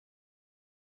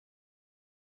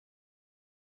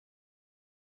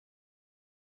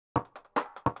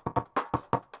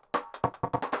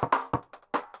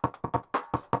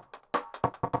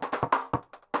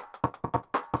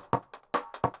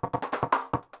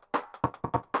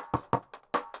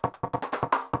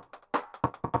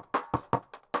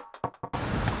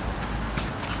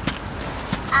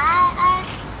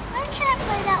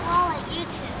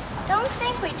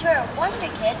we were Wonder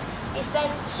Kids, we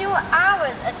spend 2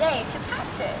 hours a day to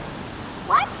practice.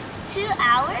 What? 2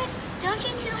 hours? Don't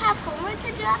you two have homework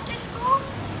to do after school?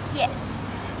 Yes.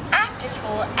 After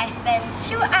school, I spend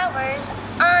 2 hours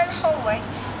on homework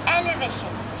and revision,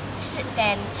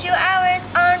 then 2 hours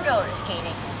on roller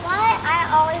skating. Why? I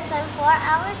always spend 4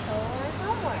 hours solo on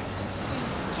homework.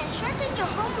 Can shorten your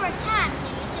homework time.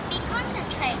 You need to be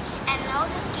concentrate and know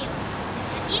the skills. Do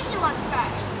the easy one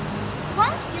first.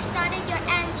 Once you started your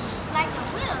engine, like the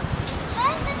wheels, it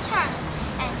turns and turns,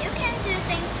 and you can do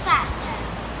things faster.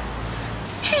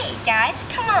 Hey guys,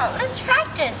 come on, let's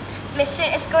practice. Mission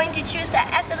is going to choose the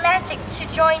Atlantic to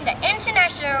join the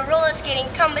international roller skating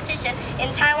competition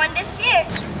in Taiwan this year.